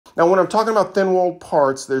Now, when I'm talking about thin-walled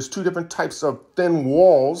parts, there's two different types of thin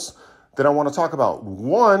walls that I want to talk about.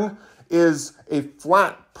 One is a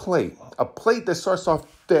flat plate, a plate that starts off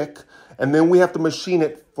thick, and then we have to machine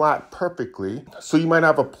it flat perfectly. So you might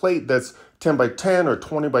have a plate that's 10 by 10 or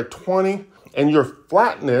 20 by 20, and your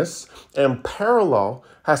flatness and parallel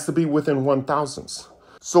has to be within 1/1000ths.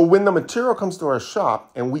 So when the material comes to our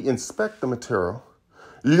shop and we inspect the material,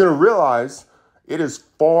 you're going to realize it is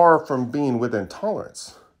far from being within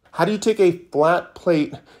tolerance. How do you take a flat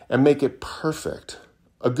plate and make it perfect?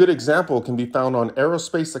 A good example can be found on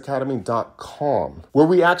aerospaceacademy.com, where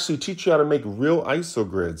we actually teach you how to make real ISO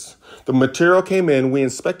grids. The material came in, we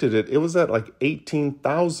inspected it. It was at like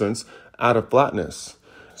 18/1000ths out of flatness.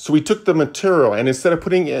 So we took the material and instead of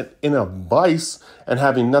putting it in a vise and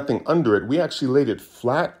having nothing under it, we actually laid it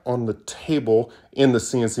flat on the table in the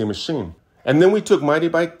CNC machine. And then we took Mighty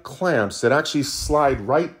Bite clamps that actually slide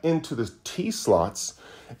right into the T-slots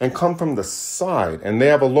and come from the side, and they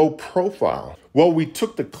have a low profile. Well, we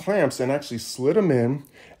took the clamps and actually slid them in,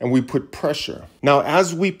 and we put pressure. Now,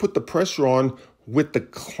 as we put the pressure on with the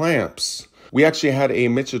clamps, we actually had a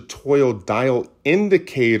Mitchell dial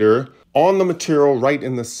indicator on the material right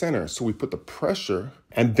in the center. So we put the pressure,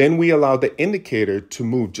 and then we allowed the indicator to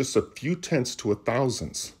move just a few tenths to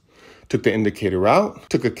 1/1000ths. Took the indicator out,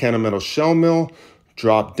 took a can of metal shell mill,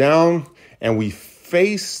 dropped down, and we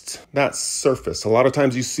faced that surface. A lot of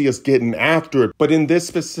times you see us getting after it, but in this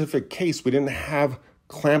specific case, we didn't have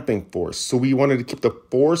clamping force. So we wanted to keep the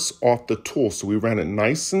force off the tool. So we ran it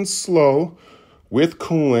nice and slow with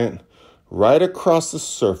coolant right across the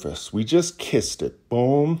surface. We just kissed it.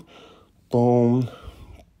 Boom, boom,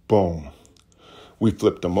 boom. We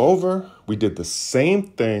flipped them over. We did the same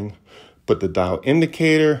thing, but the dial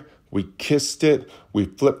indicator, we kissed it. We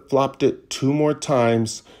flip-flopped it 2 more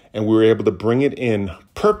times, and we were able to bring it in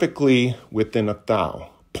perfectly within a thou,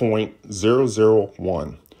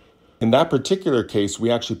 0.001. In that particular case, we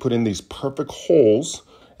actually put in these perfect holes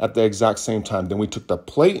at the exact same time. Then we took the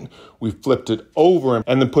plate, we flipped it over,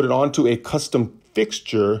 and then put it onto a custom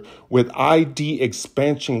fixture with ID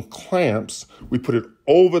expansion clamps. We put it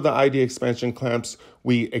over the ID expansion clamps.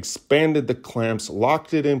 We expanded the clamps,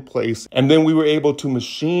 locked it in place, and then we were able to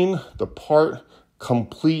machine the part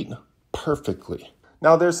complete perfectly.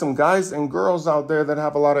 Now, there's some guys and girls out there that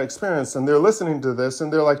have a lot of experience, and they're listening to this,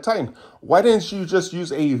 and they're like, Titan, why didn't you just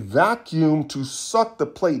use a vacuum to suck the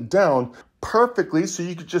plate down perfectly so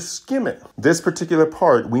you could just skim it? This particular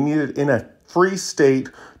part, we need it in a free state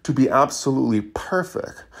to be absolutely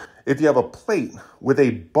perfect. If you have a plate with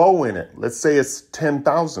a bow in it, let's say it's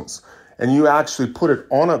 10/1000ths, and you actually put it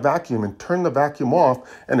on a vacuum and turn the vacuum off,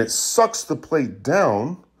 and it sucks the plate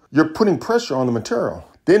down, you're putting pressure on the material.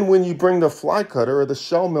 Then when you bring the fly cutter or the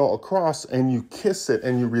shell mill across and you kiss it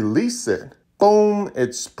and you release it, boom,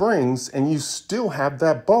 it springs and you still have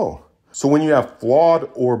that bow. So when you have flawed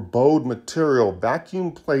or bowed material,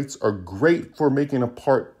 vacuum plates are great for making a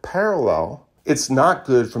part parallel. It's not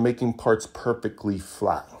good for making parts perfectly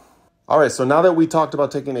flat. All right, so now that we talked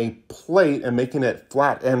about taking a plate and making it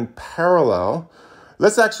flat and parallel,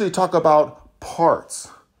 let's actually talk about parts.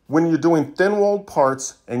 When you're doing thin-walled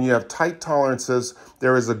parts and you have tight tolerances,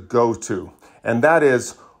 there is a go-to, and that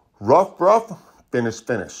is rough,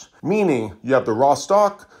 finish. Meaning you have the raw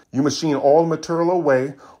stock, you machine all the material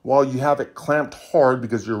away while you have it clamped hard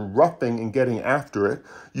because you're roughing and getting after it.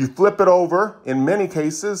 You flip it over in many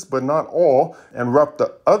cases, but not all, and rough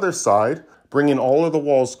the other side, bringing all of the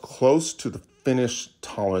walls close to the finished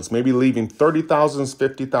tolerance, maybe leaving 30/1000ths,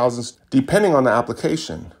 50/1000ths, depending on the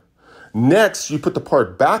application. Next, you put the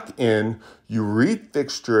part back in, you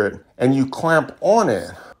refixture it, and you clamp on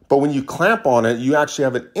it. But when you clamp on it, you actually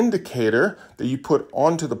have an indicator that you put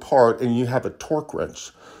onto the part and you have a torque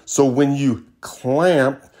wrench. So when you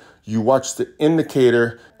clamp, you watch the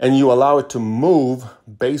indicator and you allow it to move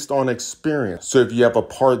based on experience. So if you have a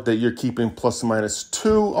part that you're keeping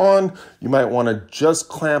 ±2 on, you might want to just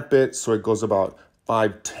clamp it so it goes about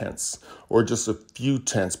 5/10ths or just a few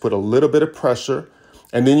tenths. Put a little bit of pressure.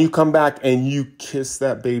 And then you come back and you kiss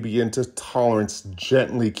that baby into tolerance,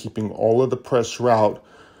 gently keeping all of the pressure out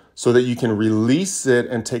so that you can release it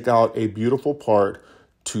and take out a beautiful part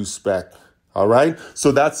to spec. All right.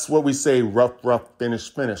 So that's what we say, rough,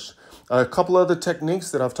 finish. A couple other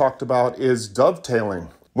techniques that I've talked about is dovetailing.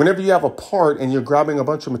 Whenever you have a part and you're grabbing a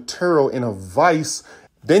bunch of material in a vise,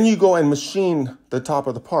 then you go and machine the top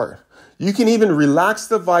of the part. You can even relax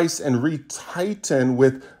the vise and retighten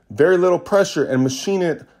with very little pressure and machine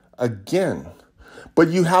it again. But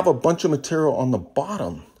you have a bunch of material on the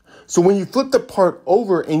bottom. So when you flip the part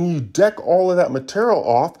over and you deck all of that material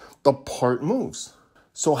off, the part moves.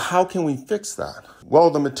 So how can we fix that?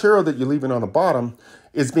 Well, the material that you're leaving on the bottom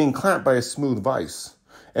is being clamped by a smooth vise.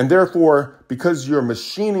 And therefore, because you're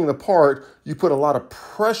machining the part, you put a lot of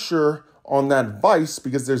pressure on that vise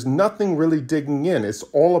because there's nothing really digging in. It's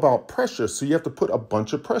all about pressure. So you have to put a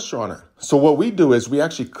bunch of pressure on it. So what we do is we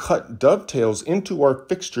actually cut dovetails into our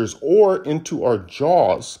fixtures or into our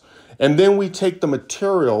jaws. And then we take the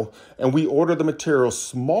material and we order the material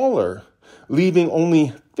smaller, leaving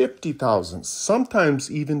only 50 thousandths, sometimes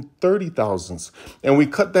even 30 thousandths. And we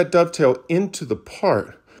cut that dovetail into the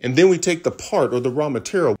part. And then we take the part or the raw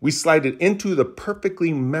material, we slide it into the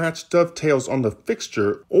perfectly matched dovetails on the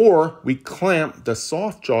fixture, or we clamp the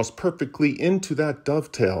soft jaws perfectly into that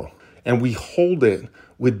dovetail. And we hold it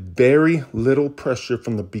with very little pressure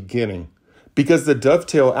from the beginning, because the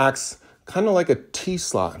dovetail acts kind of like a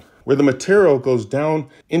T-slot, where the material goes down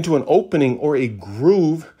into an opening or a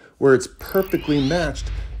groove where it's perfectly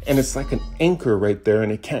matched, and it's like an anchor right there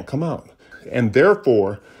and it can't come out. And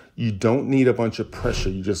therefore, you don't need a bunch of pressure.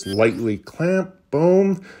 You just lightly clamp,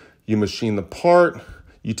 boom, you machine the part,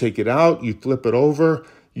 you take it out, you flip it over,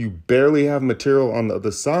 you barely have material on the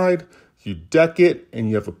other side, you deck it, and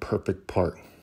you have a perfect part.